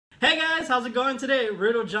Hey guys, how's it going today?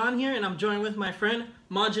 Riddle John here, and I'm joined with my friend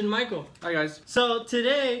Majin Michael. Hi guys. So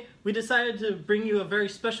today we decided to bring you a very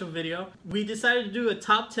special video. We decided to do a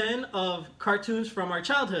top 10 of cartoons from our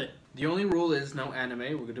childhood. The only rule is no anime.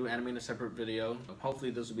 We're gonna do anime in a separate video.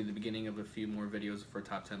 Hopefully this will be the beginning of a few more videos for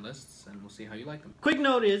top 10 lists, and we'll see how you like them. Quick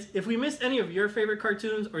note is, if we missed any of your favorite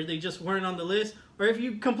cartoons, or they just weren't on the list, or if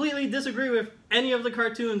you completely disagree with any of the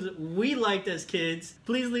cartoons we liked as kids,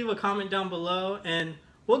 please leave a comment down below and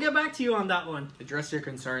we'll get back to you on that one. Address your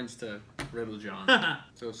concerns to Riddle John.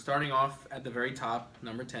 So starting off at the very top,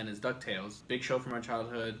 number 10 is DuckTales. Big show from our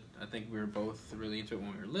childhood. I think we were both really into it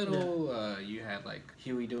when we were little. Yeah. You had like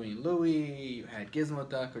Huey, Dewey, and Louie. You had Gizmo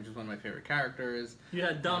Duck, which was one of my favorite characters. You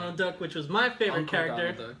had Donald Duck, which was my favorite Uncle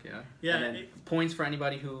character. Donald Duck, yeah. Yeah. And then points for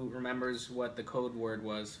anybody who remembers what the code word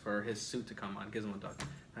was for his suit to come on, Gizmo Duck.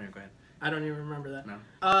 Alright, go ahead. I don't even remember that.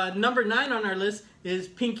 No. Number 9 on our list is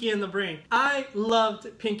Pinky and the Brain. I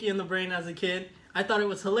loved Pinky and the Brain as a kid. I thought it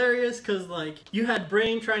was hilarious because, like, you had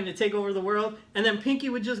Brain trying to take over the world, and then Pinky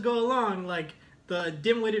would just go along like the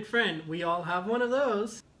dim-witted friend. We all have one of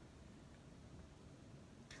those.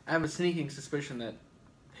 I have a sneaking suspicion that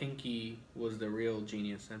Pinky was the real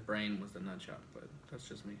genius and Brain was the nutshot, but that's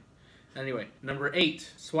just me. Anyway, number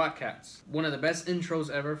 8, SWAT Kats. One of the best intros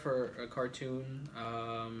ever for a cartoon.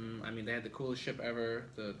 I mean, they had the coolest ship ever,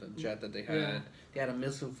 the jet that they had. Yeah. They had a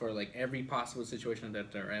missile for like every possible situation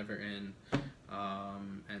that they're ever in.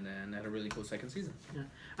 And then they had a really cool second season. Yeah.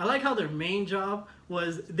 I like how their main job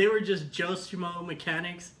was they were just Joe Schmo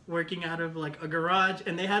mechanics working out of like a garage,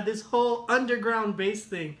 and they had this whole underground base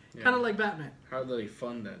thing, kind of like Batman. How do they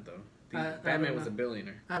fund that though? Batman was a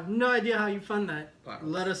billionaire. I have no idea how you fund that.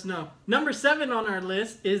 Let us know. Number 7 on our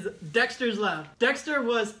list is Dexter's Lab. Dexter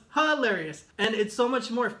was hilarious, and it's so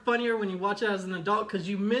much more funnier when you watch it as an adult because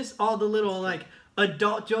you miss all the little like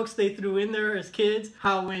adult jokes they threw in there as kids.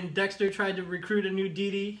 How when Dexter tried to recruit a new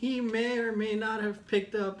Dee Dee, he may or may not have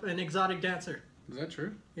picked up an exotic dancer. Is that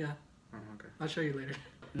true? Yeah. Oh, okay. I'll show you later.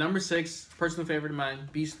 Number 6, personal favorite of mine,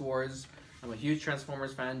 Beast Wars. I'm a huge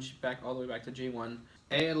Transformers fan, all the way back to G1.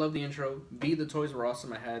 A, I love the intro. B, the toys were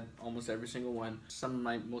awesome. I had almost every single one. Some of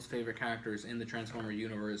my most favorite characters in the Transformer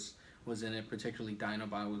universe was in it, particularly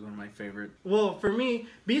Dinobot was one of my favorite. Well, for me,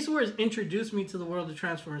 Beast Wars introduced me to the world of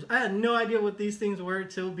Transformers. I had no idea what these things were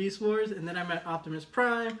till Beast Wars, and then I met Optimus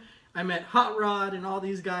Prime, I met Hot Rod and all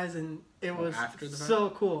these guys, and it was so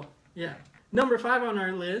cool. Yeah. Number 5 on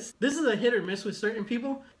our list, this is a hit or miss with certain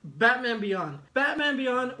people, Batman Beyond. Batman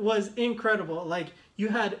Beyond was incredible. Like, you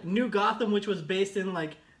had New Gotham, which was based in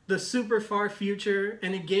like the super far future,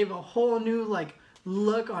 and it gave a whole new like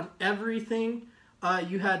look on everything.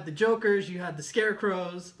 You had the Jokers, you had the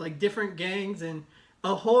Scarecrows, like different gangs, and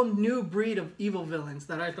a whole new breed of evil villains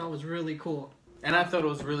that I thought was really cool. And I thought it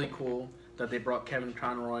was really cool that they brought Kevin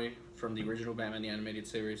Conroy from the original Batman the Animated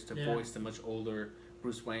Series to voice the much older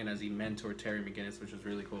Bruce Wayne as he mentored Terry McGinnis, which was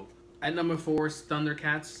really cool. At number 4 is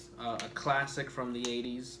Thundercats, a classic from the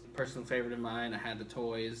 80s. Personal favorite of mine. I had the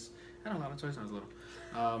toys. I had a lot of toys when I was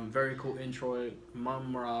little. Very cool intro.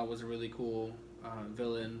 Mum-Ra was a really cool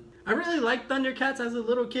villain. I really liked Thundercats as a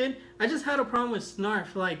little kid. I just had a problem with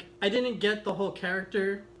Snarf. Like, I didn't get the whole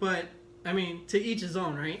character, but I mean, to each his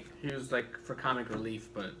own, right? He was like for comic relief,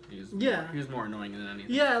 but he was more annoying than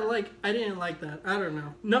anything. Yeah, like I didn't like that. I don't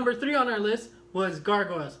know. Number 3 on our list was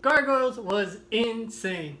Gargoyles. Gargoyles was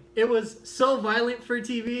insane. It was so violent for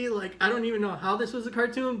TV. Like, I don't even know how this was a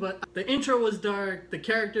cartoon, but the intro was dark, the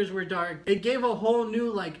characters were dark. It gave a whole new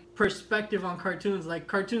like perspective on cartoons. Like,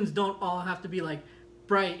 cartoons don't all have to be like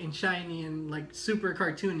bright and shiny and like super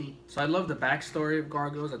cartoony. So I love the backstory of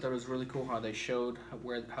Gargoyles. I thought it was really cool how they showed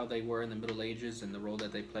how they were in the Middle Ages and the role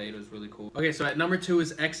that they played. It was really cool. Okay, so at number 2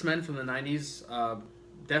 is X-Men from the 90s.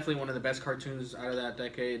 Definitely one of the best cartoons out of that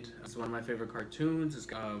decade. It's one of my favorite cartoons. It's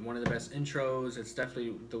one of the best intros. It's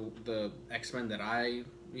definitely the X-Men that I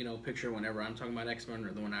picture whenever I'm talking about X-Men,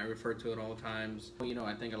 or the one I refer to at all times.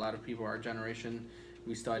 I think a lot of people our generation,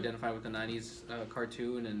 we still identify with the 90s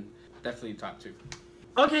cartoon, and definitely top 2.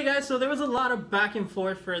 Okay guys, so there was a lot of back and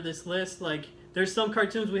forth for this list. Like, there's some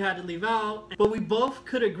cartoons we had to leave out, but we both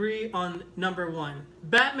could agree on number 1.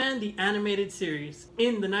 Batman the Animated Series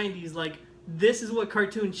in the 90s. Like, this is what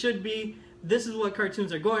cartoons should be. This is what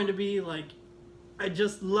cartoons are going to be. Like, I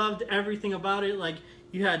just loved everything about it. Like,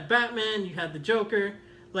 you had Batman, you had the Joker.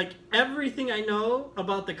 Like, everything I know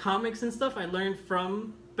about the comics and stuff I learned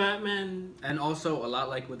from Batman. And also, a lot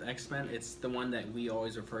like with X-Men, it's the one that we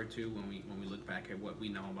always refer to when we look back at what we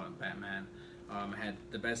know about Batman. Had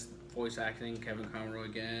the best voice acting, Kevin Conroy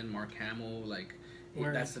again, Mark Hamill. Like,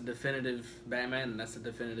 that's the definitive Batman, and that's the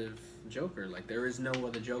definitive Joker. Like, there is no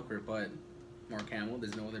other Joker but Mark Hamill.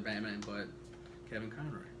 There's no other Batman but Kevin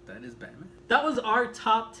Conroy. That is Batman. That was our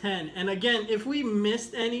top 10. And again, if we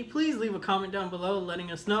missed any, please leave a comment down below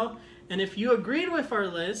letting us know. And if you agreed with our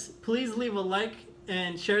list, please leave a like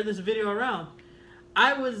and share this video around.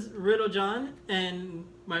 I was Riddle John and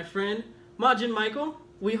my friend Majin Michael.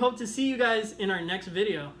 We hope to see you guys in our next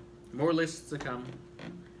video. More lists to come.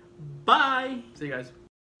 Bye. See you guys.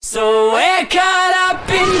 So we're caught up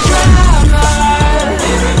in drama.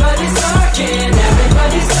 Everybody's